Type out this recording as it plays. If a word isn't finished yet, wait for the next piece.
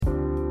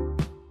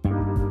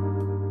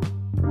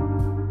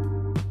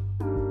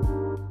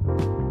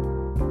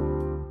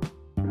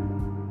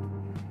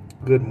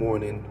Good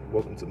morning.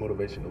 Welcome to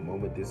Motivational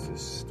Moment. This is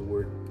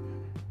Stuart.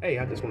 Hey,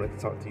 I just wanted to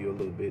talk to you a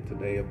little bit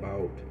today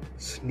about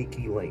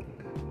Sneaky Link.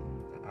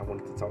 I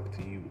wanted to talk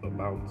to you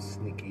about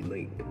Sneaky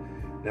Link.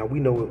 Now,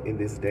 we know in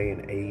this day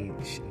and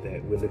age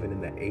that we're living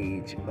in the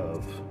age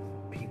of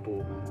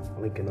people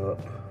linking up.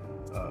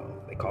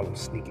 They call them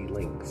sneaky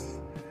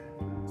links.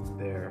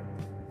 They're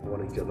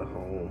going to each other's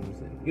homes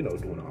and,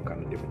 doing all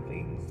kind of different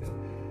things.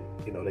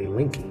 And, they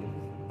linking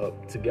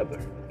up together,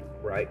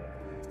 right?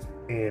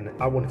 And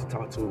I wanted to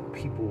talk to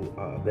people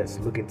that's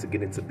looking to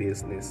get into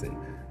business and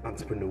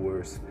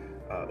entrepreneurs.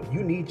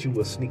 You need you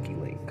a sneaky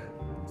link.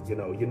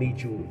 You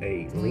need you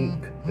a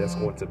link that's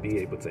going to be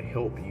able to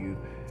help you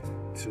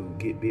to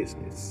get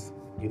business.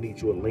 You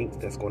need you a link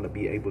that's going to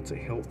be able to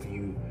help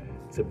you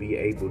to be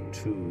able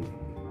to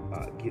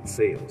get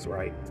sales,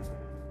 right?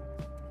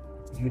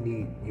 You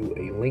need you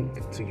a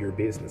link to your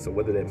business. So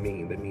what does that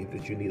mean? That means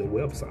that you need a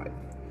website.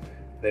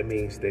 That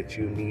means that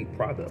you need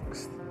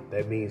products.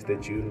 That means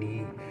that you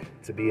need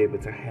to be able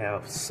to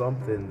have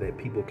something that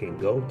people can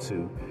go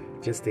to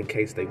just in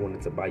case they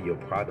wanted to buy your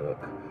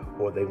product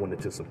or they wanted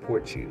to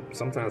support you.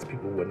 Sometimes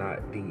people will not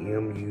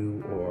DM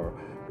you or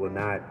will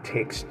not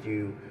text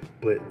you,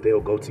 but they'll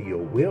go to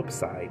your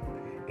website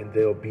and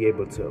they'll be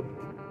able to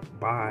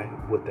buy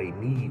what they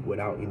need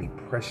without any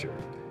pressure.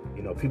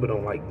 People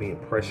don't like being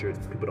pressured.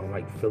 People don't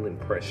like feeling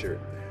pressured.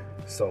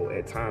 So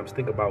at times,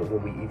 think about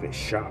when we even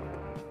shop.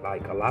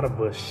 Like a lot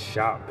of us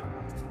shop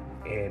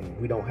and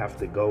we don't have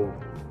to go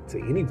to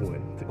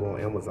anyone to go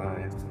on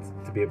Amazon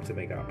to be able to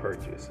make our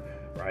purchase,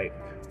 right?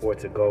 Or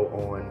to go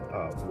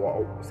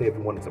on, say if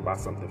we wanted to buy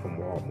something from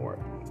Walmart,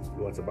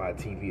 we want to buy a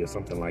TV or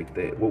something like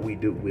that. What we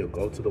do, we'll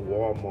go to the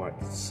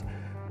Walmart's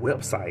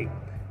website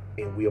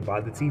and we'll buy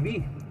the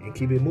TV and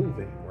keep it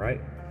moving,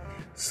 right?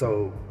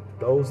 So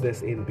those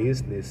that's in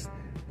business,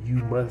 you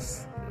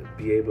must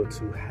be able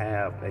to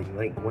have a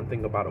link. One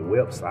thing about a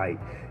website,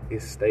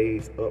 it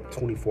stays up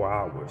 24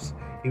 hours.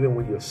 Even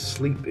when you're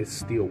asleep, it's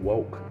still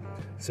woke.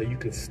 So you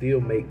can still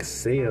make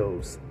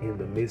sales in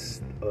the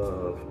midst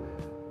of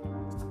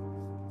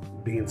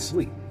being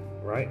asleep,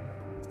 right?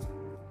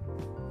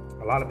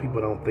 A lot of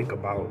people don't think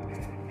about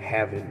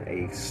having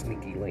a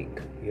sneaky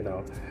link, they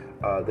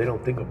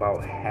don't think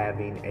about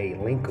having a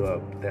link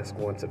up that's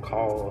going to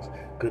cause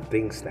good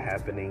things to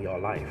happen in your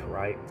life,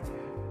 right?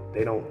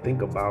 They don't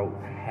think about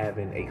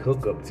having a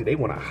hookup. See, they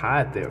want to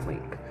hide their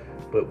link.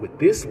 But with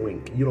this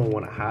link, you don't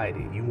want to hide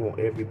it. You want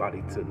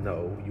everybody to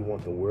know. You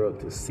want the world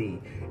to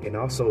see. And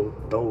also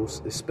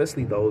those,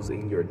 especially those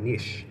in your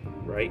niche,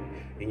 right?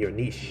 In your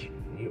niche.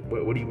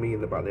 What do you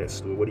mean by that,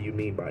 Stu? What do you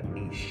mean by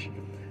niche?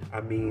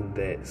 I mean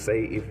that,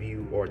 say if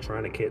you are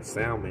trying to catch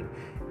salmon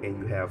and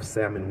you have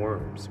salmon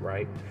worms,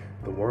 right?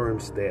 The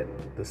worms that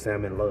the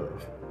salmon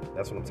love.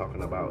 That's what I'm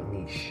talking about,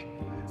 niche,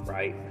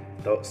 right?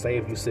 Say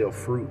if you sell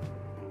fruit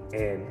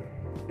and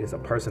there's a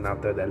person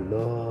out there that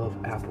love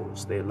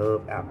apples. They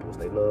love apples.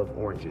 They love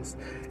oranges.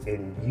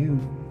 And you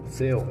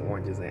sell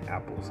oranges and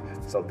apples.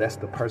 So that's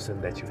the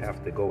person that you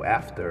have to go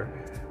after,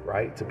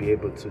 right? To be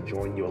able to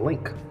join your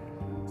link.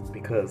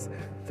 Because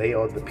they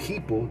are the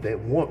people that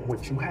want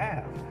what you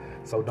have.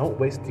 So don't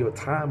waste your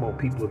time on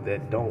people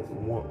that don't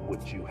want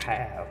what you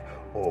have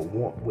or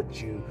want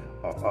what you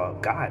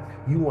got.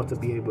 You want to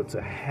be able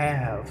to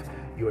have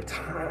your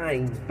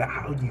time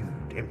valued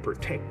and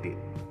protected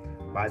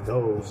by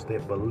those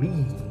that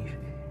believe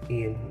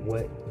in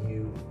what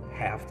you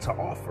have to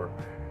offer,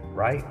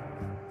 right?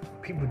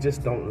 People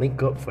just don't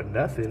link up for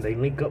nothing. They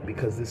link up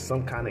because there's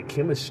some kind of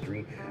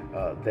chemistry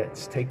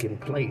that's taking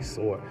place,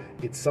 or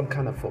it's some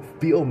kind of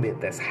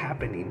fulfillment that's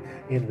happening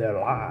in their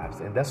lives.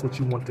 And that's what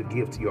you want to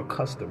give to your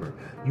customer.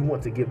 You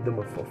want to give them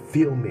a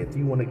fulfillment.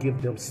 You want to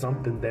give them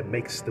something that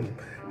makes them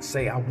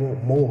say, I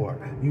want more.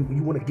 You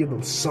want to give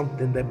them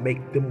something that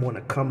make them want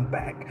to come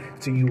back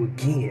to you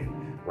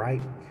again,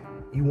 right?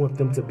 You want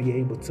them to be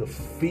able to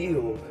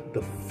feel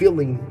the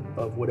feeling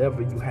of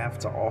whatever you have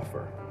to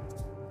offer.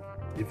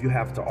 If you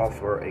have to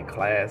offer a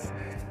class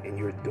and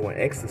you're doing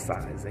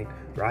exercising,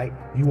 right?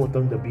 You want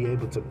them to be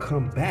able to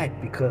come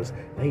back because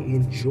they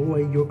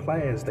enjoy your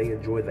class. They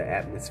enjoy the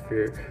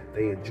atmosphere.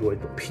 They enjoy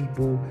the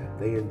people.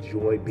 They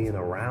enjoy being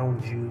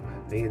around you.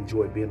 They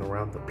enjoy being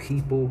around the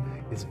people.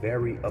 It's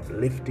very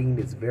uplifting.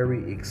 It's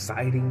very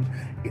exciting.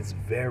 It's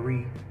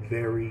very,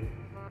 very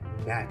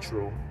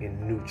natural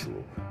and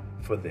neutral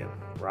for them,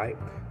 right?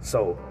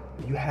 So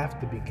you have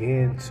to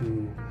begin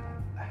to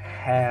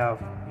have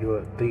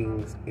your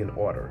things in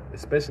order,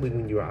 especially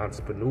when you're an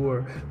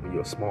entrepreneur, when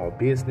you're a small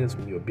business,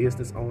 when you're a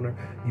business owner.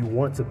 You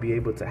want to be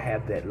able to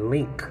have that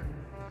link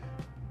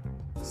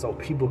so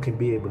people can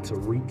be able to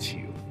reach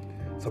you,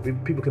 so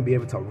people can be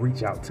able to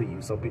reach out to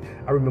you. So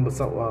I remember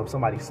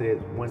somebody said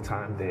one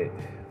time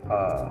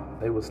that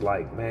they was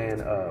like,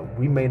 man,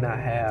 we may not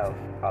have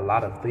a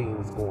lot of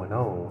things going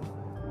on,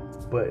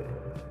 but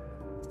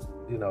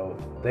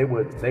they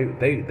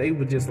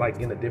were just like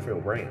in a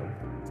different realm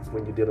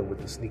when you're dealing with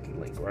the sneaky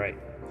link, right?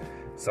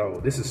 So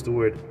this is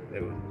Stuart.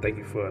 Thank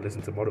you for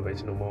listening to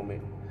Motivational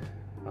Moment.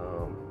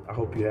 I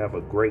hope you have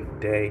a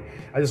great day.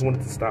 I just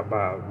wanted to stop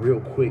by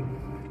real quick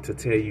to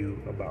tell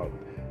you about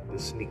the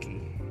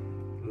sneaky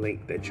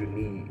link that you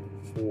need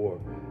for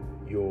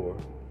your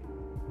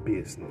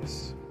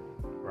business,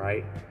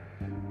 right?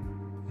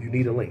 You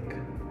need a link.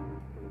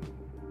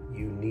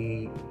 You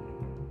need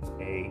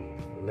a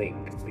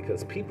link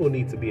because people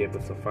need to be able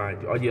to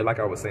find you. Oh yeah, like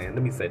I was saying,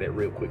 let me say that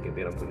real quick and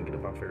then I'm going to get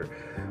up off here.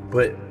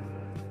 But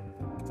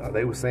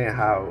they were saying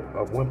how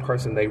one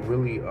person, they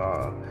really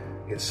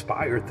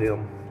inspired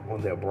them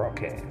on their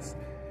broadcast,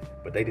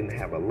 but they didn't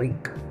have a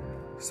link,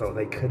 so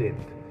they couldn't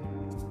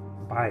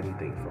buy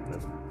anything from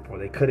them, or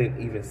they couldn't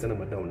even send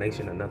them a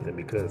donation or nothing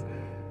because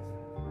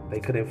they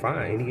couldn't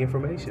find any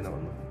information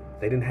on them.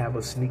 They didn't have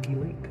a sneaky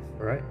link,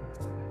 right?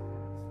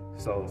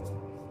 So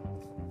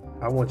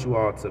I want you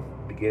all to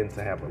begin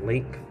to have a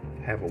link,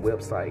 have a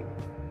website.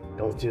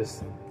 Don't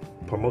just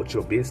promote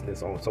your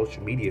business on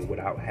social media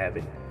without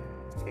having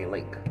a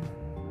link.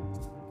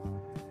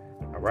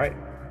 All right.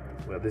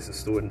 Well, this is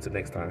Stuart. Until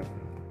next time,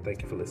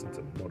 thank you for listening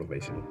to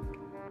Motivational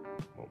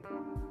Moment.